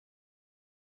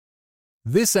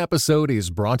This episode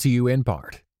is brought to you in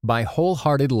part by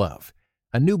Wholehearted Love,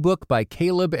 a new book by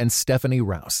Caleb and Stephanie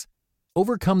Rouse.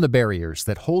 Overcome the barriers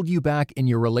that hold you back in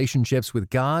your relationships with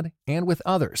God and with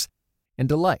others, and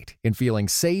delight in feeling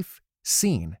safe,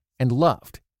 seen, and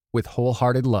loved with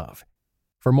Wholehearted Love.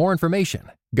 For more information,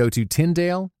 go to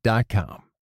Tyndale.com.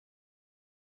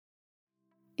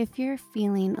 If you're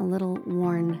feeling a little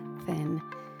worn thin,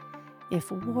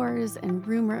 if wars and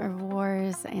rumor of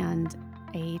wars and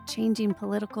a changing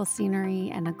political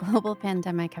scenery and a global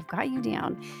pandemic have got you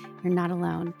down, you're not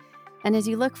alone. And as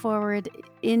you look forward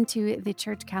into the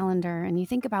church calendar and you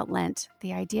think about Lent,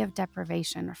 the idea of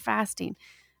deprivation or fasting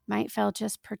might feel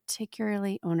just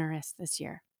particularly onerous this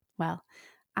year. Well,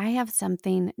 I have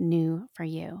something new for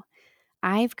you.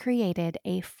 I've created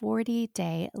a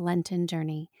 40-day Lenten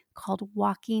journey called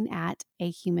Walking at a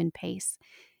Human Pace.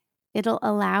 It'll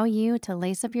allow you to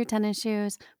lace up your tennis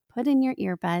shoes, put in your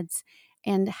earbuds,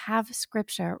 and have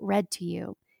scripture read to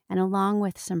you. And along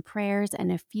with some prayers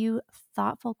and a few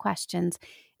thoughtful questions,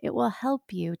 it will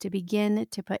help you to begin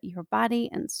to put your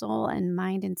body and soul and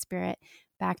mind and spirit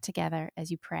back together as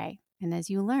you pray and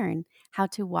as you learn how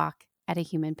to walk at a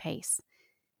human pace.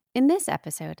 In this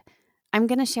episode, I'm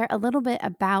going to share a little bit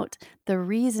about the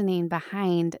reasoning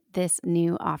behind this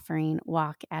new offering,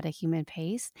 Walk at a Human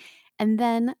Pace, and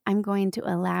then I'm going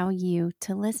to allow you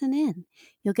to listen in.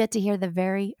 You'll get to hear the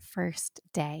very first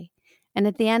day. And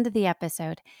at the end of the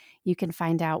episode, you can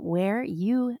find out where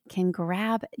you can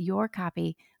grab your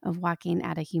copy of Walking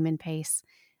at a Human Pace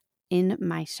in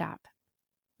my shop.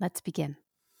 Let's begin.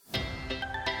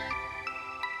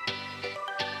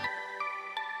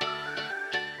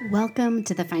 Welcome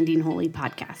to the Finding Holy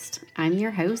podcast. I'm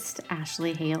your host,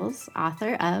 Ashley Hales,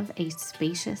 author of A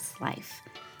Spacious Life.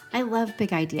 I love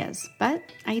big ideas, but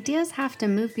ideas have to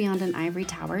move beyond an ivory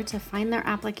tower to find their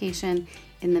application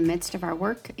in the midst of our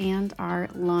work and our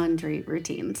laundry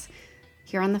routines.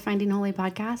 Here on the Finding Holy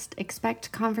podcast,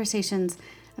 expect conversations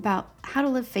about how to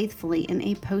live faithfully in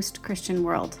a post-Christian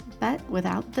world, but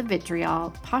without the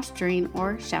vitriol, posturing,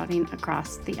 or shouting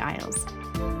across the aisles.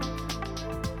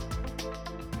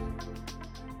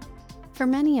 For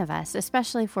many of us,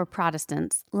 especially for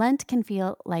Protestants, Lent can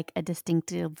feel like a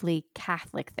distinctively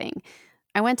Catholic thing.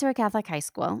 I went to a Catholic high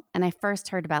school, and I first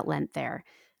heard about Lent there.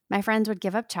 My friends would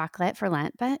give up chocolate for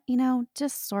Lent, but,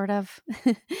 just sort of.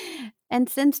 And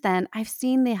since then, I've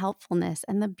seen the helpfulness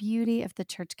and the beauty of the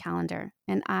church calendar,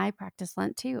 and I practice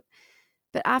Lent too.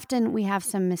 But often we have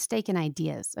some mistaken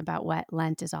ideas about what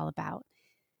Lent is all about.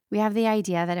 We have the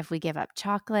idea that if we give up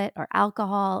chocolate or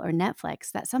alcohol or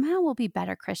Netflix, that somehow we'll be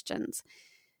better Christians.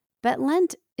 But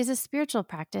Lent is a spiritual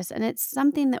practice, and it's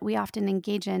something that we often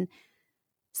engage in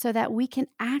so that we can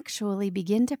actually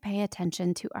begin to pay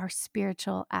attention to our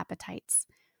spiritual appetites.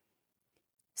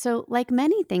 So, like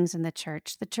many things in the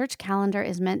church calendar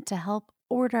is meant to help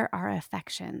order our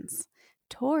affections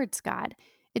towards God.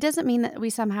 It doesn't mean that we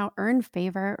somehow earn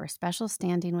favor or special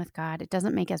standing with God. It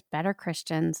doesn't make us better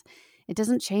Christians. It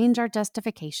doesn't change our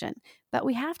justification. But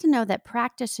we have to know that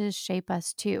practices shape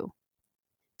us too.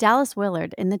 Dallas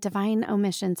Willard in The Divine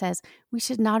Omission says we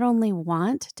should not only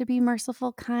want to be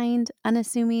merciful, kind,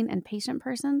 unassuming, and patient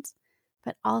persons,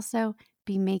 but also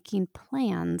be making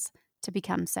plans to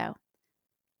become so.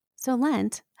 So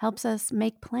Lent helps us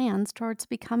make plans towards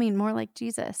becoming more like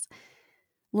Jesus.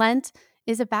 Lent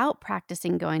is about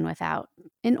practicing going without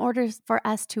in order for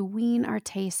us to wean our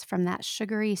tastes from that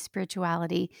sugary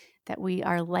spirituality that we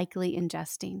are likely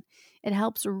ingesting. It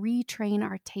helps retrain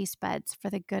our taste buds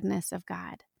for the goodness of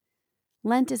God.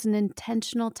 Lent is an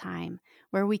intentional time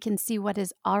where we can see what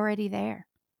is already there.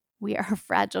 We are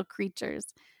fragile creatures.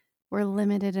 We're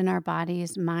limited in our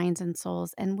bodies, minds, and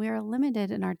souls, and we are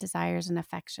limited in our desires and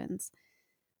affections.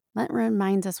 Lent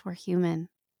reminds us we're human.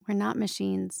 We're not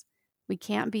machines. We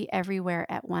can't be everywhere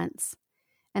at once.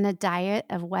 And a diet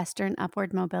of Western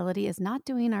upward mobility is not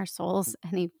doing our souls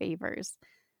any favors.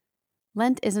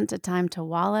 Lent isn't a time to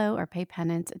wallow or pay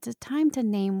penance. It's a time to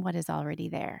name what is already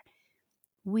there.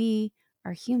 We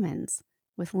are humans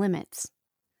with limits.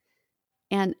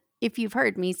 And if you've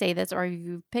heard me say this or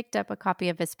you've picked up a copy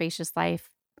of A Spacious Life,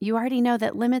 you already know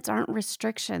that limits aren't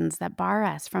restrictions that bar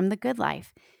us from the good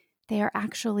life. They are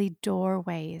actually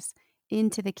doorways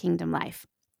into the kingdom life.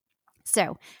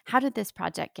 So, how did this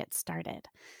project get started?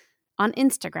 On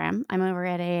Instagram, I'm over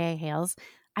at AA Hales,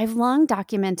 I've long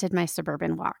documented my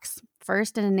suburban walks,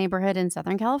 first in a neighborhood in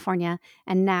Southern California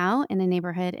and now in a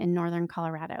neighborhood in Northern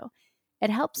Colorado. It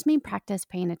helps me practice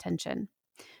paying attention.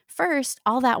 First,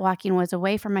 all that walking was a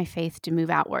way for my faith to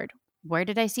move outward. Where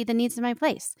did I see the needs of my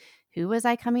place? Who was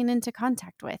I coming into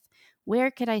contact with? Where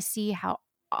could I see how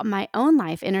my own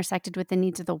life intersected with the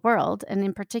needs of the world, and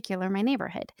in particular, my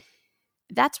neighborhood.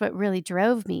 That's what really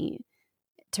drove me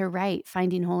to write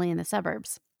Finding Holy in the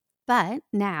Suburbs. But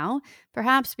now,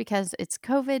 perhaps because it's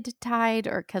COVID tide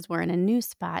or because we're in a new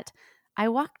spot, I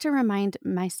walk to remind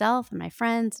myself and my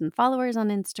friends and followers on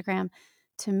Instagram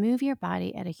to move your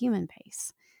body at a human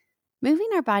pace. Moving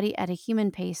our body at a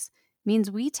human pace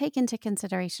means we take into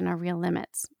consideration our real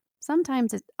limits.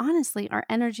 Sometimes it's honestly our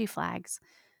energy flags.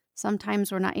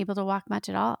 Sometimes we're not able to walk much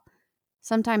at all.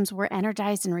 Sometimes we're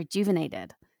energized and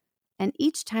rejuvenated. And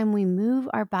each time we move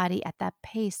our body at that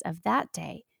pace of that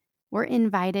day, we're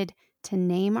invited to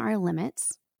name our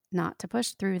limits, not to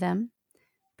push through them,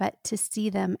 but to see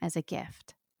them as a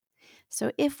gift.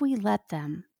 So if we let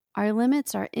them, our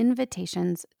limits are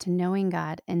invitations to knowing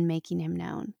God and making Him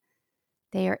known.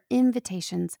 They are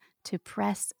invitations to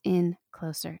press in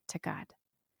closer to God.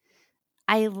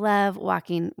 I love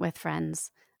walking with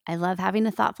friends. I love having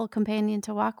a thoughtful companion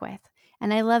to walk with,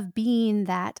 and I love being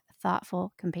that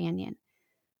thoughtful companion.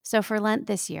 So for Lent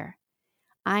this year,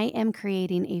 I am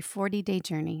creating a 40-day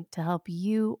journey to help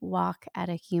you walk at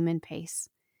a human pace.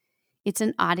 It's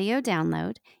an audio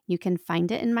download. You can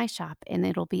find it in my shop, and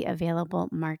it'll be available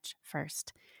March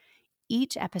 1st.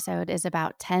 Each episode is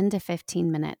about 10 to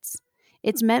 15 minutes.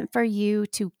 It's meant for you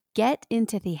to get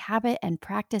into the habit and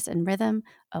practice and rhythm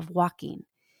of walking,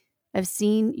 of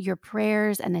seeing your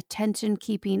prayers and attention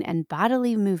keeping and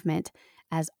bodily movement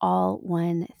as all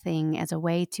one thing, as a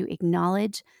way to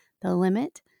acknowledge the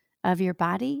limit of your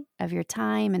body, of your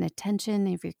time and attention,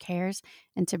 of your cares,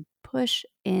 and to push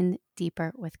in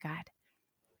deeper with God.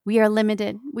 We are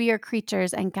limited, we are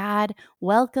creatures, and God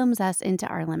welcomes us into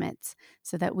our limits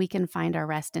so that we can find our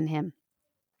rest in Him.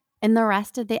 In the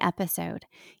rest of the episode,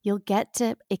 you'll get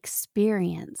to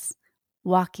experience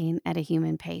walking at a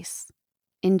human pace.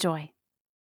 Enjoy.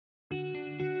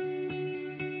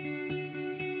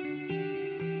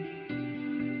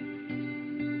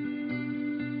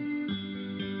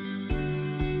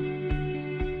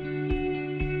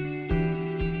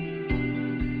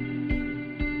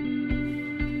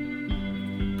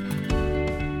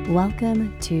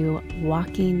 Welcome to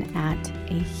Walking at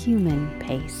a Human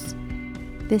Pace.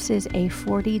 This is a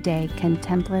 40-day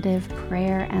contemplative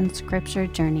prayer and scripture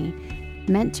journey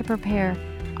meant to prepare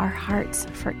our hearts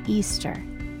for Easter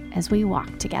as we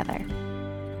walk together.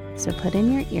 So put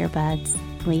in your earbuds,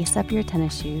 lace up your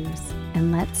tennis shoes,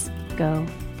 and let's go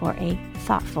for a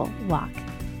thoughtful walk.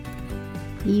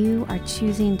 You are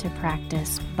choosing to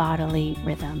practice bodily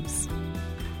rhythms.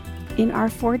 In our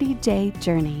 40-day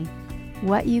journey,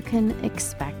 what you can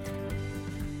expect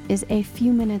is a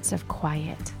few minutes of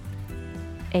quiet,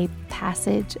 a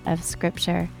passage of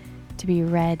scripture to be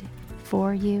read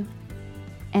for you,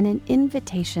 and an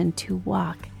invitation to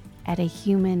walk at a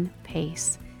human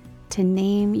pace, to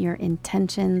name your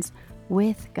intentions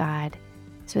with God,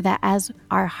 so that as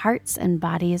our hearts and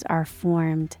bodies are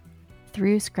formed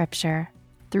through scripture,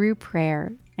 through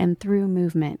prayer, and through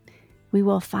movement, we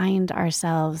will find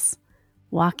ourselves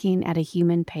walking at a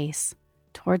human pace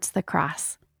towards the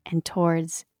cross and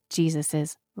towards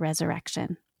Jesus'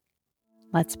 resurrection.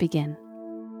 Let's begin.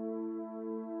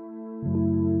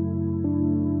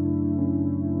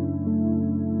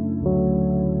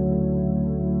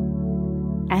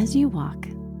 As you walk,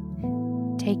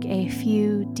 take a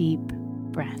few deep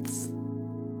breaths.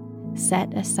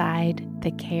 Set aside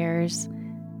the cares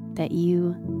that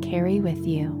you carry with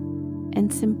you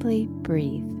and simply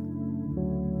breathe.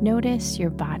 Notice your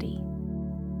body.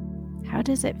 How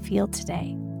does it feel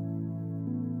today?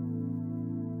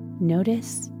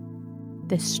 Notice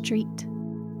the street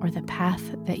or the path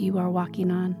that you are walking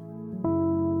on.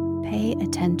 Pay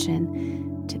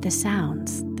attention to the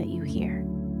sounds that you hear.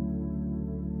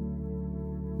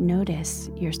 Notice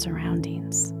your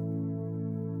surroundings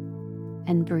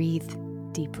and breathe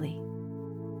deeply.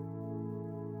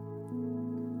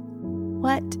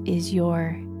 What is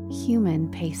your human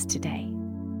pace today?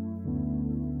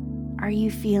 Are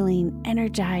you feeling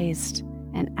energized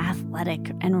and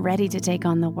athletic and ready to take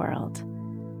on the world?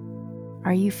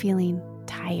 Are you feeling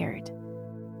tired,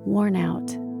 worn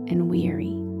out, and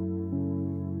weary?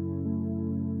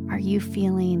 Are you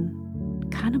feeling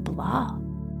kind of blah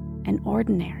and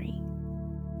ordinary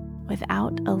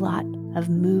without a lot of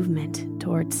movement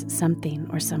towards something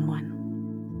or someone?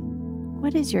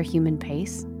 What is your human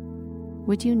pace?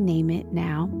 Would you name it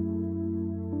now?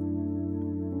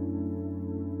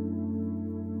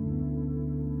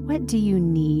 What do you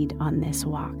need on this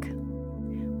walk?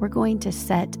 We're going to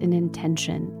set an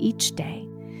intention each day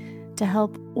to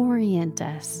help orient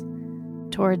us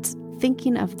towards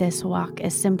thinking of this walk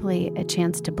as simply a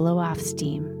chance to blow off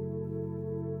steam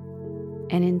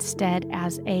and instead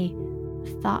as a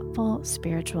thoughtful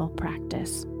spiritual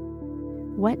practice.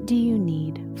 What do you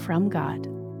need from God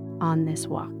on this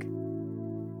walk?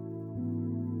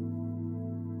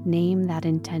 Name that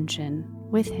intention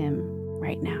with Him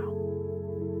right now.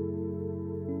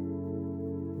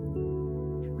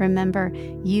 Remember,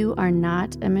 you are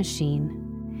not a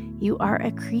machine. You are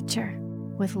a creature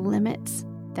with limits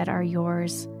that are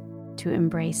yours to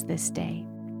embrace this day.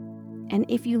 And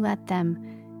if you let them,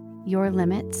 your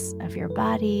limits of your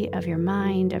body, of your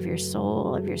mind, of your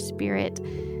soul, of your spirit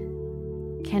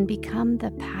can become the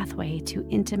pathway to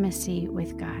intimacy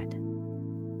with God.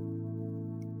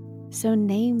 So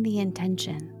name the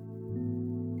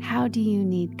intention. How do you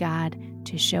need God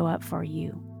to show up for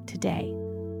you today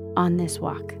on this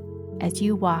walk, as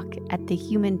you walk at the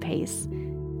human pace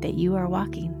that you are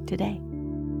walking today?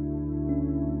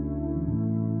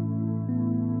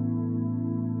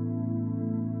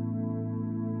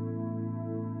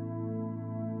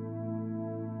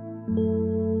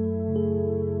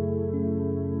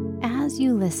 As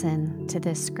you listen to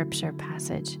this scripture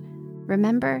passage,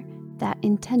 remember that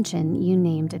intention you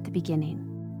named at the beginning.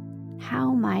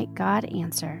 How might God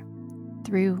answer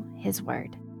through His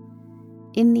Word?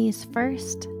 In these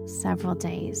first several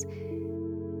days,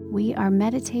 we are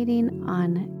meditating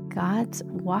on God's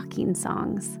walking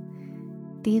songs.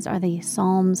 These are the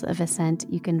Psalms of Ascent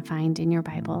you can find in your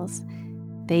Bibles.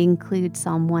 They include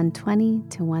Psalm 120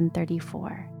 to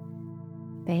 134.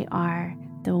 They are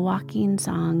the walking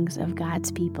songs of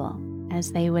God's people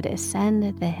as they would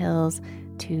ascend the hills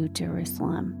to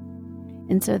Jerusalem.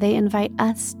 And so they invite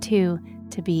us too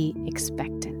to be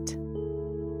expectant.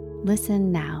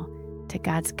 Listen now to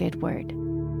God's good word.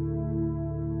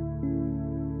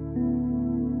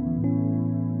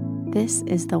 This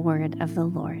is the word of the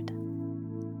Lord.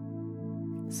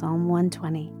 Psalm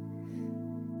 120.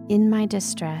 In my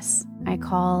distress, I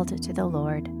called to the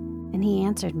Lord, and He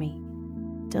answered me.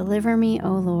 Deliver me,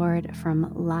 O Lord,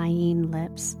 from lying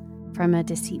lips, from a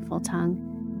deceitful tongue.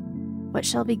 What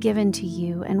shall be given to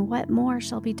you, and what more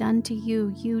shall be done to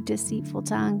you, you deceitful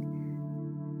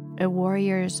tongue? A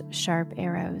warrior's sharp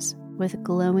arrows, with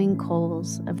glowing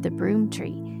coals of the broom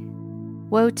tree.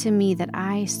 Woe to me that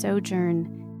I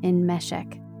sojourn in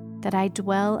Meshech, that I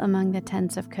dwell among the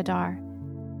tents of Kedar.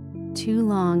 Too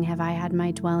long have I had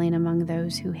my dwelling among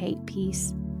those who hate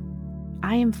peace.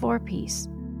 I am for peace,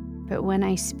 but when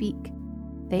I speak,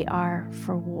 they are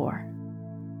for war.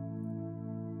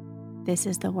 This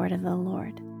is the word of the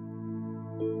Lord.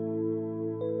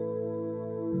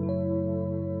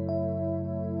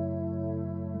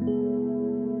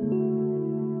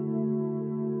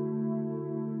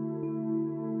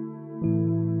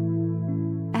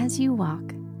 As you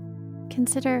walk,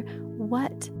 consider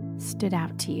what stood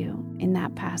out to you in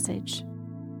that passage.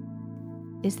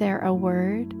 Is there a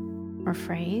word or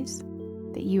phrase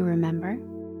that you remember?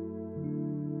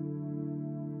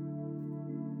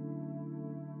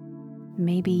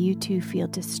 Maybe you too feel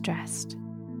distressed,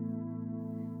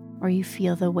 or you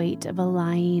feel the weight of a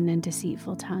lying and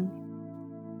deceitful tongue.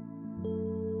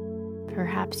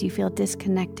 Perhaps you feel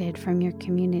disconnected from your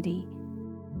community,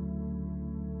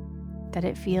 that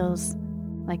it feels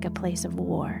like a place of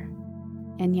war,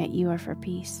 and yet you are for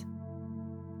peace.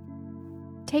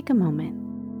 Take a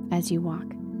moment as you walk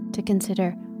to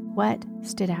consider what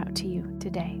stood out to you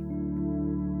today.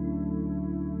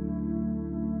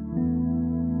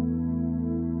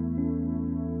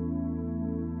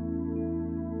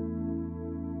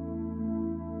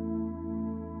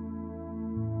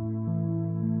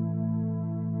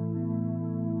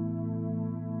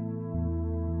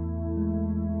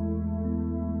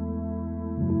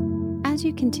 As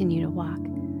you continue to walk,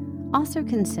 also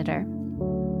consider,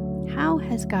 how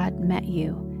has God met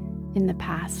you in the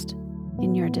past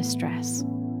in your distress?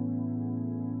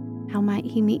 How might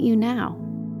He meet you now?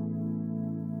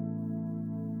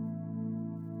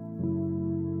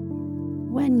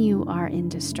 When you are in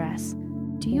distress,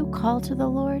 do you call to the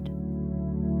Lord?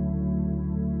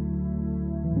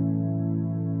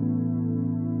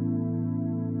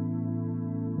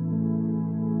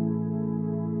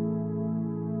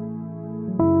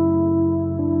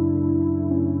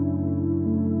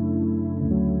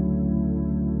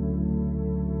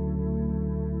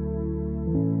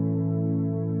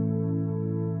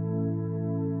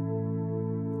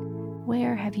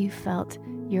 Where have you felt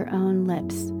your own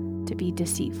lips to be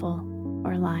deceitful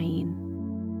or lying?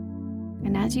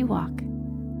 And as you walk,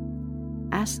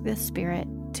 ask the Spirit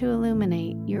to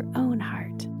illuminate your own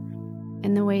heart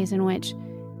in the ways in which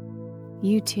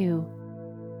you too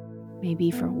may be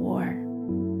for war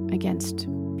against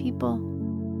people,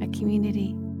 a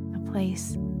community, a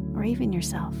place, or even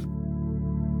yourself.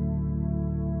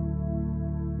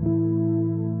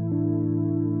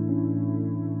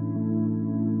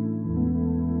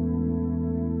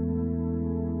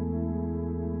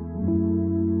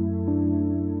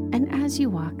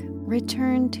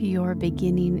 return to your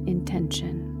beginning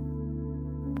intention.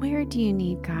 Where do you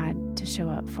need God to show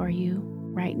up for you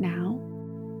right now?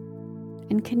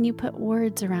 And can you put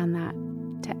words around that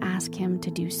to ask Him to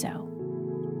do so?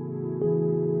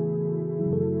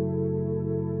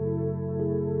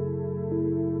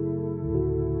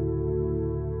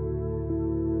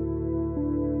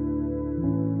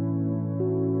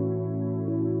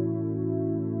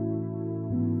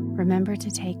 Remember to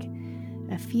take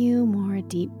a few more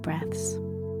deep breaths.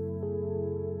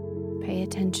 Pay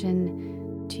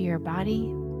attention to your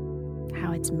body,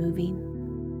 how it's moving.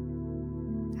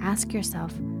 Ask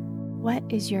yourself, what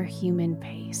is your human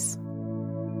pace?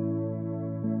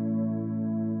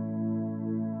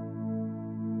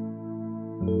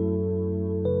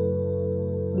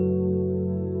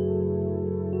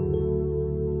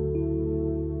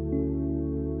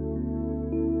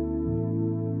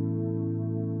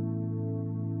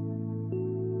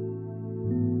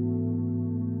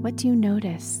 What do you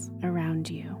notice around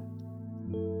you?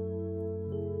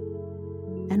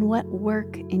 And what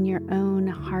work in your own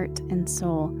heart and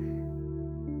soul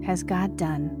has God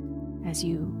done as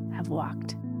you have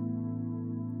walked?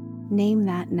 Name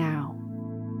that now.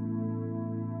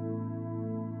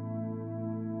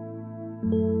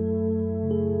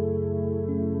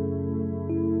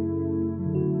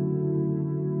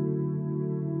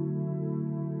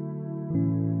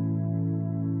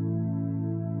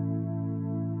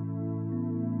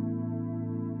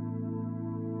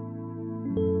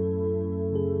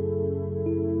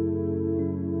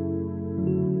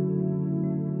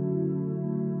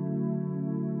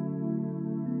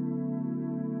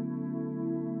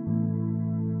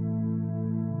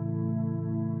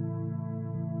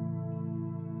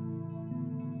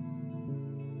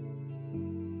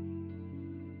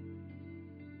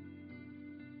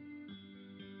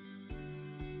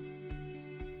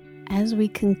 As we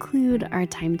conclude our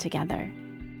time together,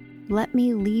 let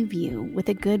me leave you with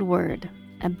a good word,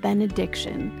 a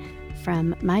benediction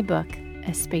from my book,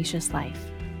 A Spacious Life.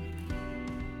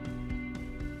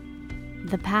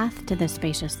 The path to the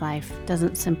spacious life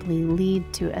doesn't simply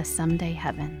lead to a someday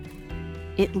heaven.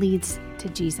 It leads to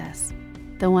Jesus,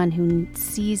 the one who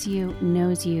sees you,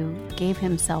 knows you, gave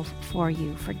himself for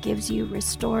you, forgives you,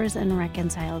 restores and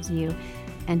reconciles you,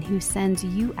 and who sends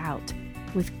you out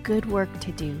with good work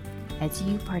to do as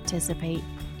you participate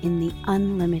in the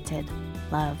unlimited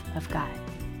love of God.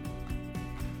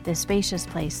 The spacious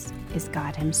place is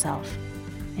God Himself,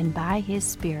 and by His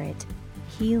Spirit,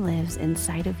 He lives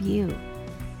inside of you.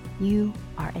 You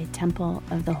are a temple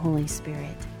of the Holy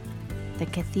Spirit, the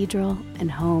cathedral and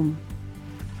home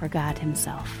for God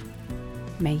Himself.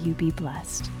 May you be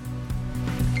blessed.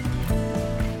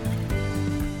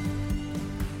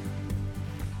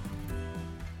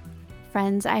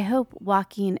 Friends, I hope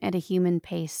walking at a human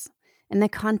pace and the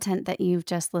content that you've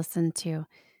just listened to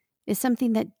is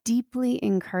something that deeply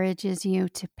encourages you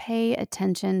to pay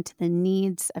attention to the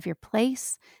needs of your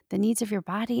place, the needs of your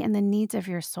body, and the needs of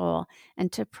your soul,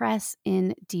 and to press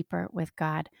in deeper with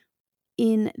God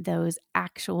in those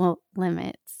actual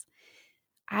limits.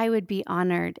 I would be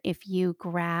honored if you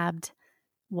grabbed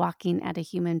walking at a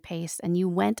human pace and you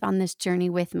went on this journey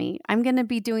with me. I'm going to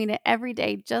be doing it every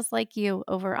day, just like you,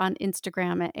 over on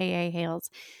Instagram at AA Hales.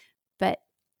 But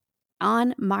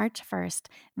on March 1st,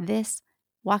 this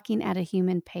walking at a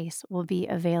human pace will be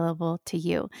available to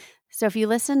you. So if you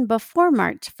listen before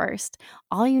March 1st,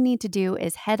 all you need to do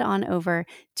is head on over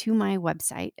to my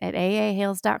website at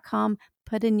aahales.com,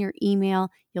 put in your email.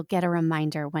 You'll get a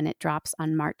reminder when it drops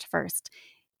on March 1st.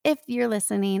 If you're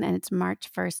listening and it's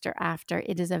March 1st or after,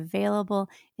 it is available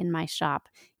in my shop.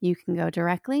 You can go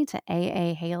directly to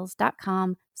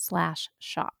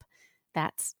aahales.com/shop.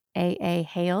 That's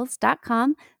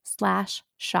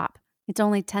aahales.com/shop. It's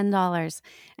only $10,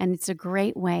 and it's a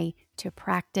great way to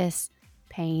practice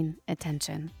paying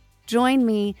attention. Join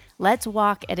me. Let's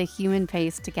walk at a human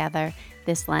pace together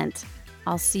this Lent.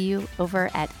 I'll see you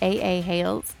over at AA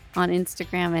Hales on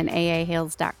Instagram and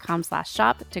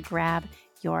aahales.com/shop to grab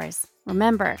yours.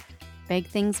 Remember, big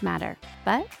things matter,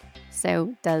 but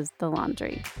so does the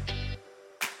laundry.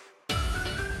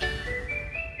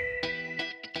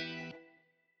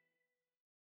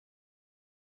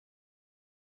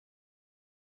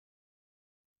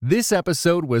 This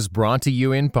episode was brought to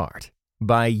you in part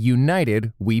by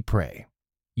United We Pray.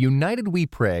 United We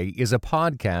Pray is a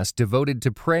podcast devoted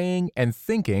to praying and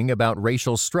thinking about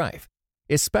racial strife,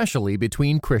 especially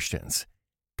between Christians.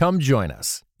 Come join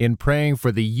us in praying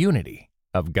for the unity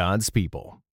of God's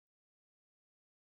people.